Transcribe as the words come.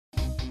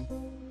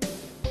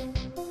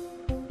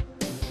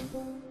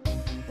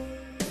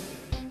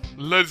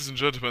Ladies and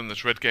gentlemen,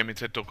 this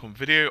RedGamingTed.com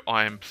video,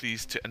 I am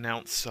pleased to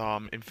announce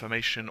some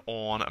information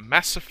on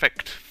Mass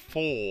Effect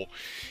 4,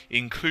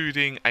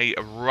 including a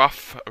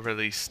rough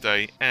release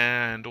date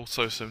and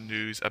also some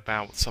news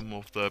about some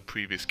of the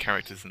previous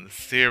characters in the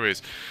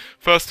series.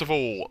 First of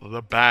all,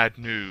 the bad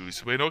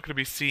news. We're not going to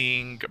be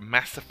seeing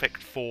Mass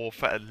Effect 4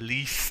 for at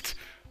least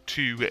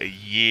 2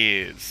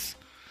 years.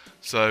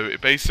 So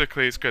it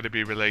basically is going to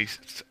be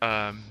released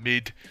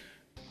mid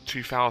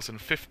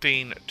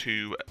 2015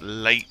 to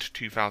late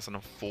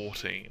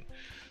 2014.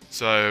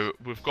 So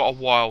we've got a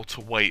while to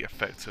wait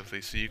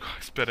effectively, so you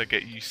guys better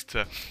get used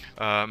to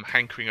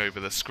hankering over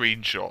the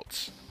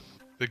screenshots.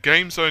 The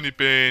game's only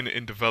been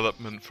in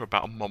development for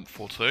about a month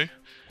or two.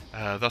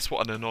 That's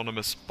what an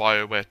anonymous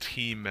BioWare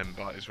team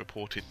member is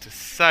reported to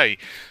say.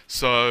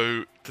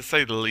 So, to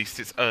say the least,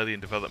 it's early in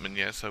development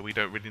yet, so we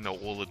don't really know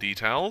all the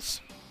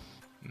details.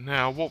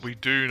 Now, what we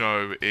do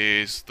know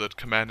is that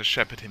Commander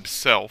Shepard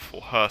himself,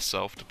 or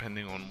herself,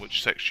 depending on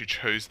which sex you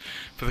chose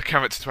for the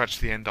character to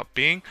actually end up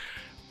being,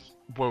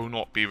 will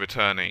not be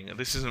returning.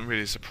 This isn't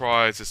really a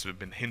surprise, this has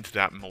been hinted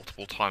at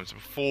multiple times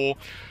before.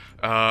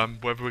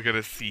 Whether we're going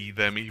to see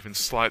them even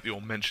slightly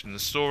or mentioned in the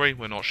story,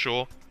 we're not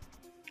sure.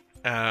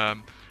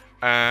 And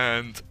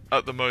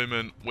at the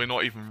moment, we're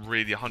not even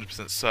really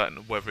 100% certain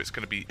of whether it's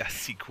going to be a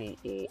sequel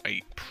or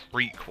a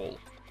prequel.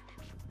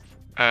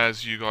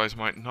 As you guys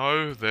might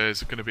know,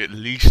 there's going to be at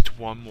least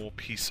one more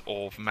piece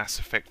of Mass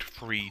Effect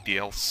 3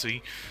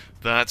 DLC.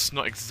 That's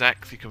not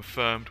exactly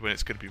confirmed when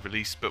it's going to be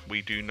released, but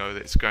we do know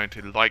that it's going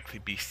to likely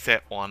be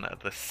set on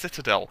the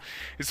Citadel.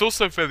 It's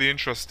also very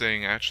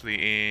interesting,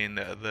 actually, in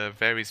the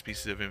various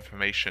pieces of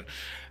information,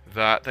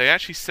 that they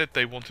actually said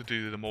they want to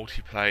do the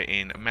multiplayer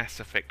in Mass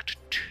Effect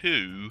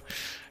 2,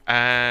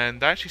 and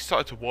they actually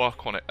started to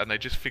work on it, and they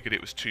just figured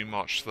it was too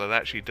much, so they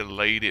actually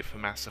delayed it for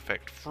Mass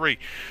Effect 3.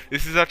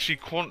 This is actually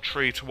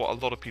contrary to what a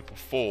lot of people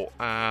thought.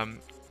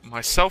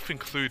 Myself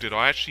included,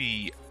 I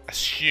actually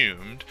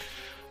assumed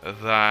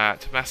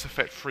that Mass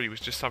Effect 3 was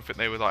just something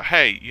they were like,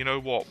 hey, you know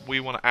what, we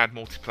want to add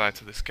multiplayer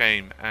to this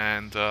game,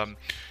 and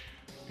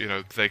you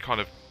know, they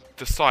kind of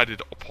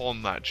decided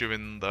upon that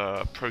during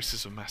the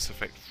process of Mass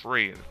Effect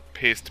 3. It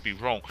appears to be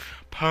wrong.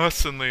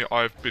 Personally,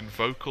 I've been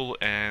vocal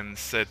and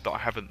said that I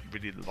haven't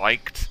really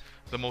liked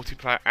the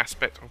multiplayer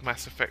aspect of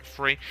Mass Effect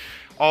 3.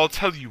 I'll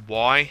tell you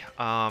why.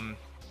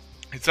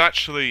 It's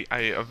actually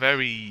a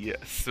very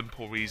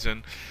simple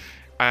reason,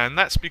 and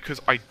that's because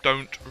I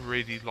don't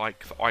really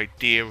like the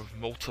idea of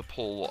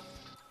multiple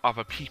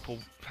other people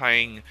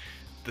playing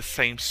the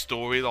same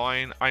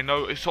storyline. I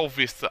know it's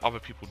obvious that other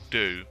people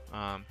do,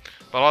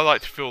 but I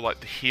like to feel like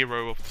the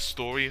hero of the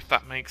story, if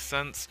that makes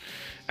sense.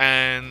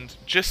 And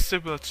just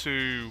similar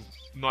to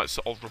Knights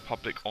of the Old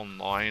Republic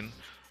Online,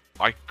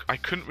 I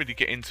couldn't really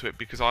get into it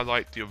because I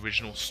like the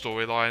original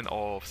storyline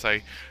of,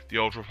 say, the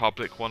Old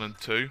Republic 1 and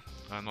 2,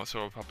 Knights of the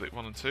Old Republic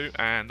 1 and 2,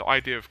 and the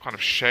idea of kind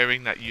of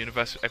sharing that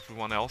universe with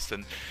everyone else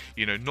and,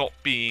 you know, not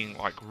being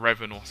like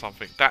Revan or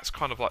something. That's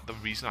kind of like the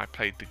reason I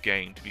played the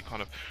game, to be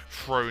kind of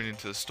thrown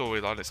into the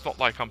storyline. It's not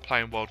like I'm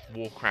playing World of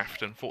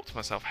Warcraft and thought to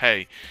myself,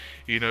 hey,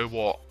 you know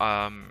what,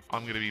 I'm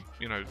going to be,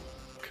 you know,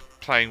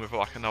 playing with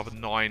like another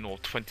 9 or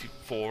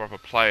 24 other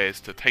players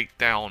to take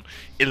down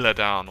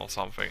Illidan or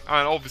something.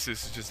 And obviously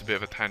this is just a bit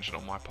of a tangent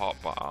on my part,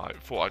 but I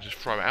thought I'd just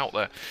throw it out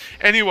there.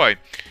 Anyway,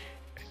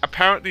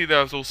 apparently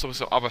there's also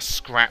some other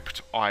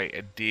scrapped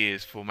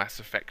ideas for Mass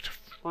Effect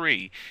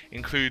 3,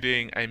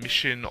 including a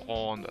mission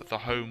on the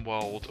home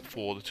world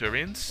for the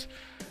Turians.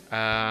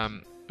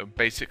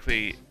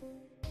 Basically,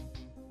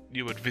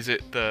 you would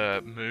visit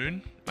the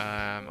moon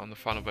on the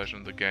final version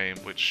of the game,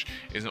 which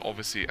isn't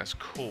obviously as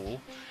cool.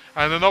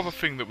 And another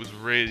thing that was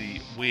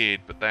really weird,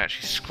 but they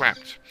actually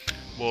scrapped,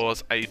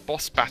 was a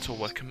boss battle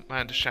where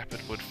Commander Shepard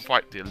would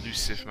fight the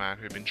elusive man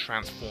who had been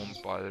transformed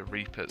by the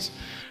Reapers.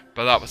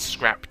 But that was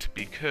scrapped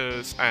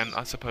because, and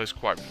I suppose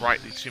quite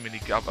rightly, too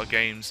many other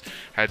games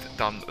had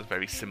done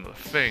very similar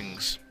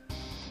things.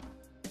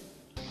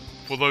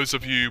 For those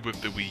of you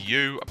with the Wii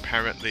U,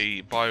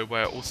 apparently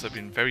BioWare also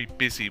been very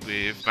busy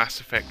with Mass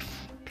Effect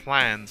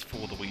plans for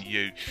the Wii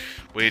U,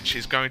 which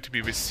is going to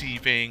be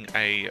receiving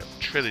a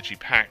trilogy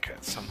pack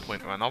at some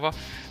point or another.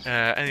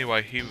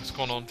 Anyway, he was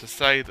gone on to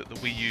say that the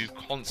Wii U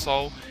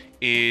console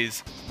we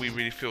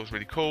really feel is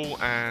really cool,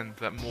 and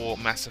that more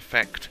Mass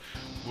Effect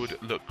would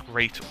look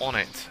great on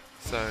it.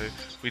 So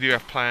we do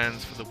have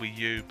plans for the Wii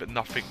U, but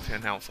nothing to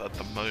announce at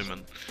the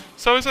moment.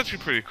 So it's actually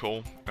pretty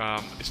cool.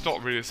 It's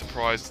not really a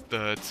surprise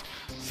that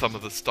some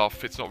of the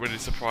stuff, it's not really a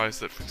surprise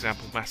that, for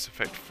example, Mass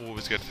Effect 4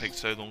 is going to take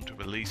so long to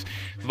release.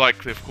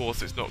 Likely, of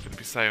course, it's not going to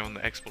be, say, on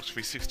the Xbox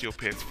 360 or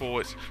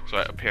PS4,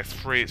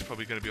 PS3, it's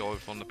probably going to be either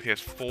on the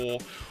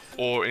PS4,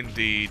 or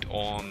indeed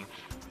on,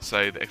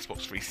 say, the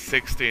Xbox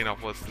 360, and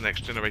otherwise the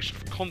next generation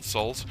of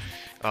consoles.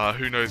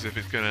 Who knows if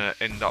it's going to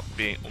end up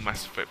being on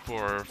Mass Effect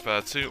 4 I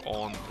referred to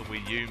on the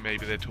Wii U.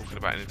 Maybe they're talking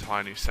about an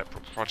entire new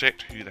separate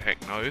project, who the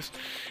heck knows.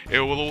 It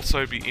will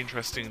also be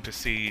interesting to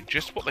see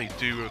just what they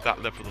do with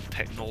that level of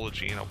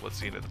technology, and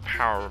obviously, you know, the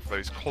power of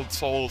those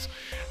consoles,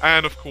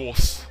 and of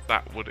course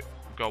that would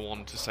go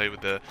on to say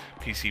with the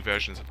PC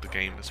versions of the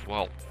game as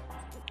well.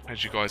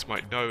 As you guys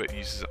might know, it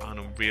uses an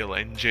Unreal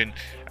Engine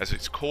as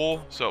its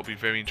core, so it'll be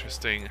very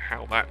interesting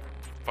how that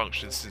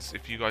functions, since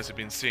if you guys have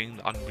been seeing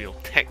the Unreal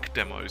Tech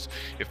demos,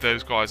 if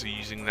those guys are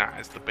using that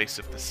as the base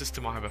of the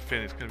system, I have a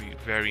feeling it's going to be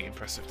very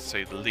impressive to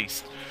say the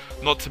least.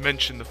 Not to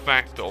mention the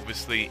fact that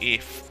obviously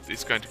if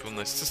it's going to be on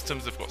their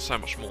systems, they've got so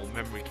much more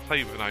memory to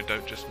play with, and I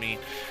don't just mean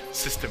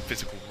system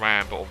physical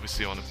RAM, but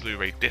obviously on a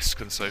Blu-ray disc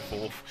and so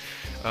forth.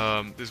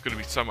 There's going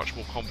to be so much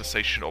more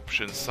conversation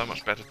options, so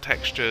much better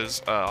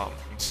textures, and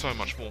so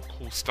much more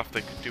cool stuff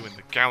they can do in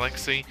the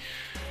Galaxy.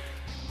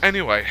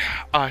 Anyway,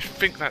 I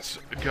think that's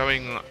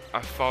going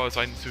as far as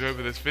I need to go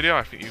with this video.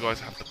 I think you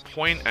guys have the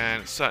point,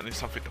 and it's certainly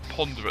something to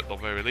ponder at the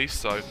very least.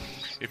 So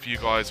if you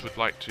guys would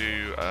like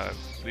to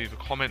leave a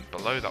comment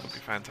below, that would be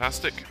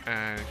fantastic.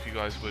 And if you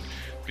guys would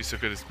be so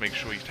good as to make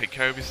sure you take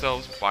care of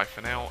yourselves, bye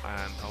for now,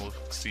 and I will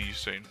see you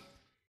soon.